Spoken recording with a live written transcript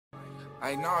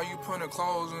Like, nah, you putting the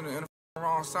clothes in the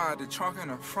wrong side, the trunk in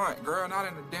the front, girl, not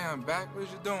in the damn back. What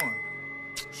you doing?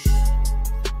 Shh.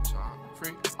 Child, free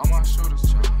all my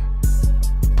shooters, child.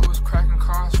 It was cracking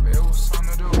cars, but it was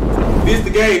something to do. This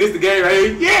the game right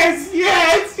here. Yes,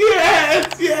 yes,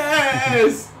 yes,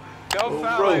 yes. Don't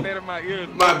sound like that in my ears.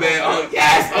 My bad. Oh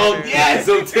yes,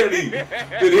 I'm telling you.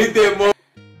 Could hit that moment.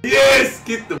 Yes,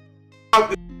 get the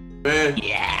out the man.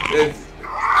 Yeah.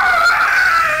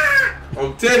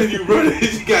 I'm telling you, brother,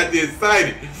 you got this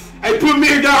excited. Hey, put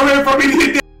me in, y'all ready for me to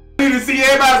hit that. I need to see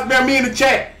everybody spam me in the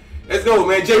chat. Let's go,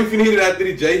 man. Jay, we finna hit it after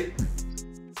this, Jay.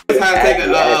 It's time to take a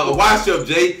wash up,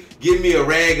 Jay. Give me a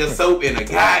rag of soap and a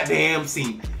goddamn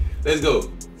sink. Let's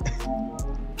go.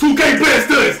 2K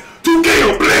blessed us.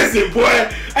 2K a blessing, boy.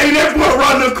 Hey, that boy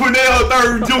Ronald Cornell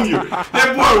III Jr.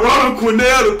 That boy Ronald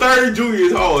Cornell III Jr.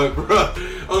 is hard, bro.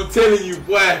 I'm telling you,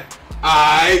 boy.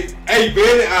 Alright. Hey,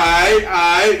 Benny.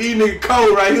 Alright. These niggas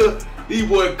cold right here. These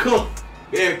boys come.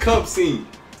 They're in cup scene.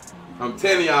 I'm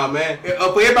telling y'all, man.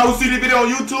 For everybody who see this video on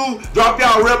YouTube, drop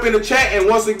y'all rep in the chat. And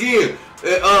once again,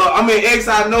 I mean, X,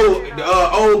 I know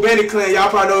the old Bandit Clan, y'all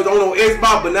probably know it's only on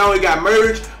Xbox, but now it got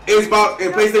merged. Xbox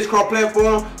and PlayStation cross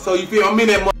platform. So you feel I'm in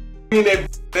that man. And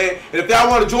if y'all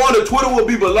want to join, the Twitter will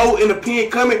be below in the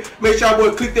pinned comment. Make sure y'all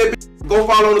boys click that bitch. Go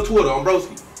follow on the Twitter on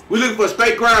Broski. We looking for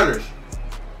straight grinders.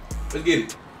 Let's get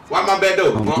it. Why my back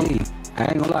door? I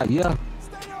ain't gonna lie, yeah.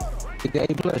 Get the A+.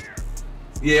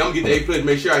 Yeah, I'm gonna get the A+.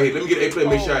 Make sure I hit. Let me get the A+.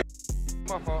 Make sure I hit.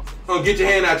 My fault. Get your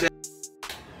hand out, y'all.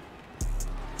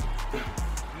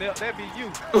 That be you.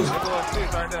 That boy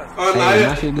 6 right there. Hey,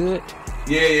 my shit good?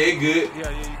 Yeah, it good. Yeah,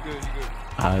 you good.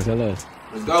 Alright, tell us.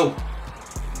 Let's go.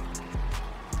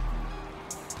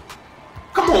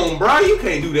 Come on, bro. You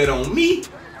can't do that on me.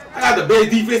 I got the best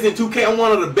defense in 2K. I'm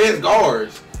one of the best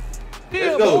guards.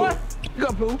 Let's go. Boy. You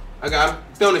got Pooh. I got him.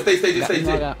 Stay on the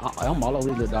stay. I'm all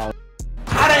over this dog.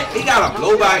 He got a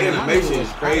blow by animation.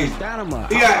 It's crazy. He got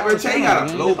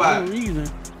a blow by.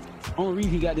 Only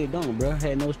reason he got that done, bro.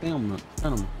 Had no stamina.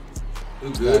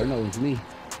 You good? No, it's me.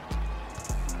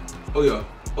 Oh yeah.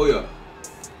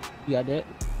 You got that?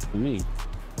 For me.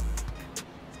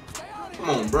 Come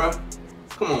on, bro.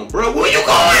 Where you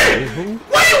going?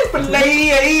 Where you play?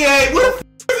 Where the f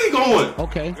is he going?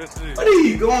 Okay. Where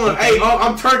is he going? Hey,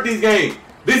 I'm turned this game.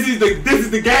 This is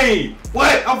the game.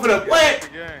 What? I'm finna what?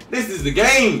 This is the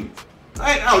game.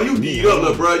 Oh, you D'd up,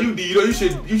 little bro. You D'd up.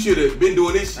 You should have been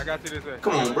doing this. I got you this way.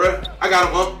 Come on, bro. I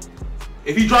got him,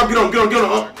 If he drop, get on, I got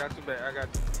you back. I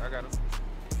got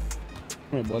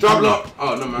him. Drop it up.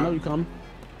 Oh, no, man. I know you coming.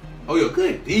 Oh, you're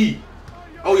good D.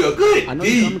 Oh, you're good I know D.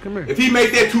 you coming. Come here. If he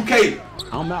make that 2K,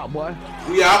 I'm out, boy.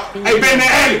 we out. Hey, Ben,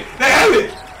 that alley.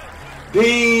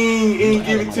 Ding, he ain't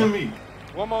give it to me.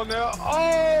 One more now.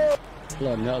 Oh!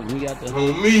 Look, no, we got the.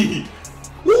 On me.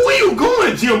 Where you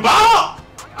going, Jim Bob?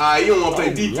 Alright, you don't want to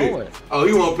play defense. Lord. Oh,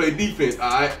 you want to play defense.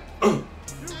 Alright. Oh,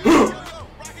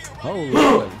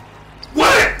 Lord.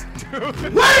 What?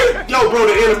 What? Yo, bro,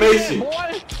 the animation.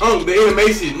 The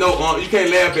animation. No, you can't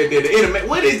laugh at that.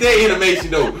 What is that animation,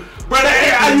 though? Bro,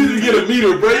 I usually get a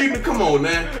meter, bro. Come on,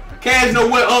 man. Cash know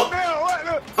what?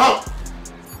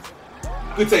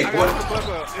 Good take, boy.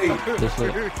 Hey,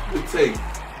 good take.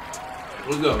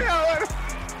 Let's go.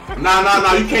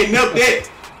 Nah. You can't nip that.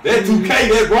 That 2K,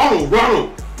 that's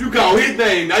Ronald. You call his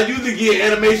thing. I usually get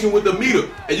animation with the meter.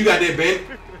 And you got that, Ben.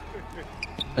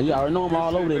 You already know I'm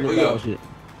all over that little shit.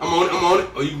 I'm on it.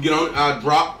 Oh, you can get on it. I'll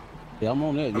drop. Yeah, I'm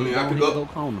on that. I mean, I pick up. Go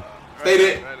corner. Stay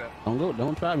there.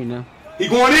 Don't try me now. He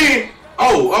going in.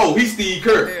 Oh, he's Steve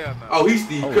Kerr. Oh, he's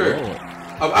Steve Kerr.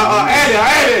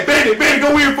 Add it. Bandit,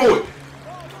 go in for it.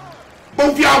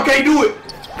 Both y'all can't do it.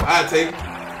 I'll take it.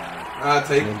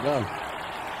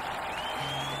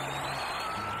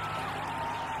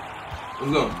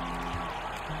 Let's go.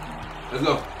 Let's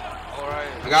go. All right.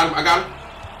 I got him.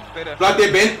 Block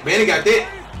that, Bandit got that.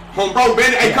 Home bro,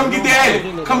 Bandit. Hey, come get that alley.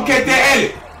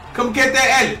 Come catch that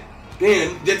alley.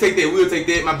 Damn, just take that. We'll take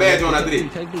that. My badge on after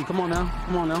this. Take me. Come on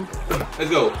now.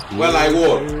 Let's go. Wet like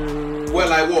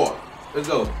water. Let's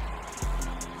go.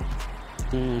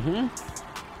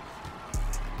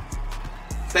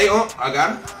 Stay on. I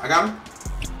got him.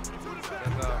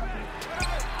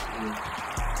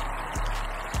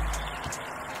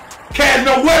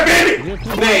 KNO what, Bandit?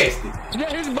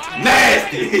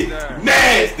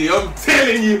 Nasty. I'm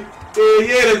telling you.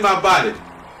 Yeah, that's my body.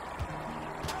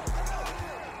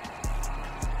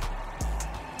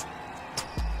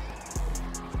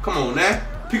 Come on now.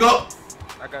 Pick up.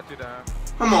 I got you down.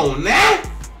 Come on now.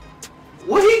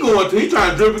 What he going to? He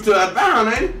trying to dribble to us down,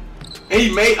 ain't he? And he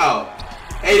made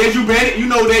Hey, that's you, Bandit. You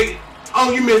know that.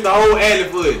 Oh, you missed the whole alley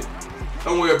for it.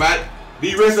 Don't worry about it.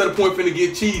 The rest of the point finna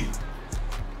get cheesy.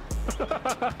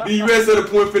 The rest of the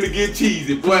point finna get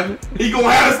cheesy, boy. He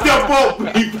gonna have to step up.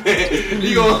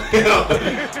 He gonna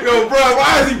have. Yo, bro,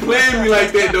 why is he playing me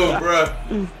like that, though, bro?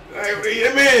 Like,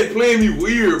 that man playing me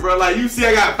weird, bro. Like, you see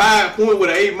I got 5 points with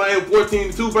an 8-man,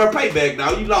 14-2, bro. Payback,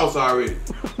 dog. You lost already.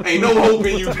 Ain't no hope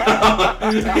in you, dog.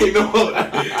 Ain't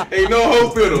no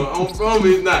hope in him. On promise,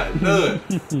 it's not. None.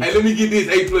 Hey, let me get this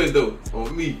A+, though.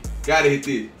 On me. Gotta hit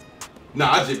this.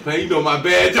 Nah, I just playing. You know my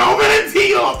bad, y'all. Man,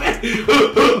 tee up, man.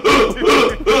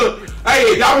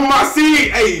 Hey, y'all want my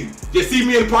seed? Hey, just see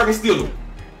me in the park and steal them.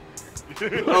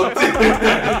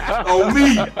 On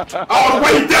me, all the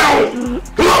way down.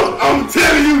 I'm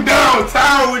telling you,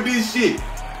 downtown with this shit.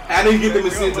 I didn't get them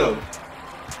assists though.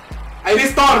 Hey,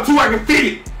 this started 2, I can feel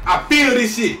it. I feel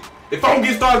this shit. If I don't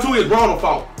get started 2, it's Ronald's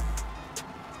fault.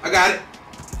 I got it.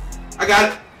 I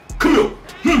got it. Come here.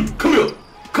 Come here.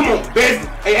 Come on, best.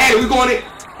 Hey, Addy, we going in.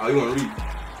 Oh, you want to read?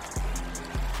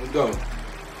 Let's go.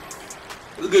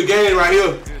 It's a good game right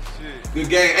here. Good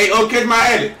game. Hey, catch my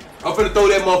Addy. I'm finna throw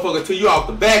that motherfucker to you off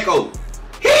the back, oh.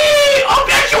 Hey, I'll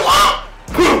catch you up.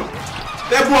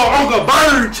 That boy Uncle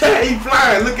Bird, chat, he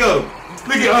flying. Look at him.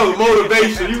 Look at him,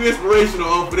 motivation. You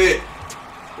inspirational for that.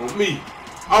 On me.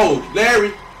 Oh,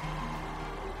 Larry.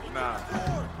 Nah.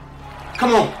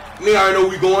 Come on. Me already know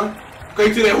we going.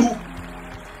 Straight to that hoop.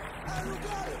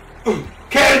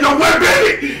 KNO, what,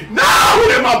 baby? No,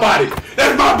 that's my body.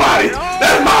 That's my body.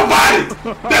 That's my body.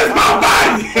 That's my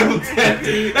body.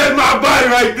 That's my body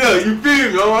right there. You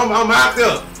feel me? I'm out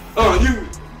there.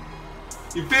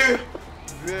 You feel me?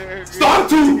 Start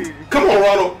 2. Come on,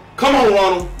 Ronald. Come on,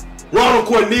 Ronald. Ronald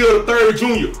Cornell the 3rd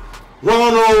Jr.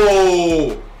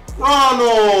 Ronald.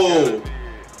 Ronald.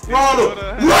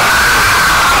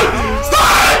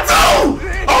 Start 2.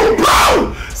 Oh,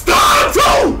 bro. Start 2.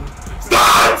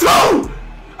 Start 2.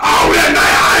 Oh, that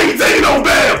night I ain't taking no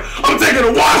bath. I'm taking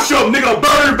a wash up, nigga, a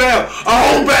bird bath, a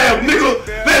whole bath, nigga.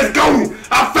 Let's go.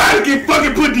 I finally can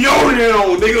fucking put deodorant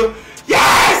on, nigga.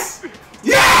 Yes!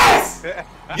 Yes!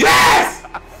 Yes!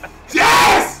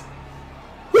 Yes!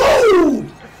 Woo!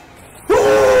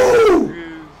 Woo!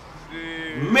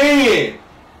 Man,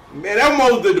 that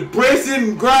was the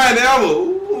depressing grind ever.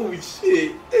 Ooh,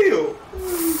 shit. Damn.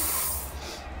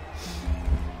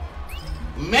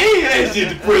 Man, that shit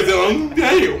depressing.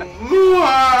 Damn.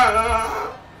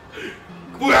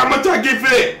 Boy, how much I get for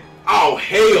that? Oh,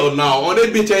 hell no. Oh,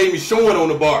 that bitch ain't even showing on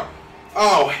the bar.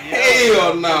 Oh,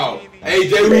 hell no. Hey,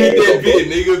 Jay, we hit that bitch,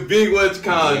 nigga. Big what's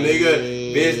called,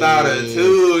 nigga. Best out of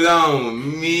 2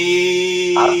 on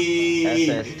me.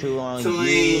 That's 2 on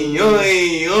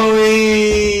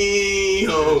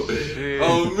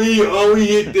On me, we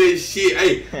hit that shit.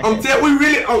 Hey, I'm telling we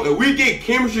really, we get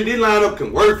chemistry. This lineup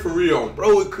can work for real,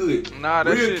 bro. It could. Nah,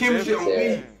 that real shit chemistry on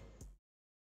me.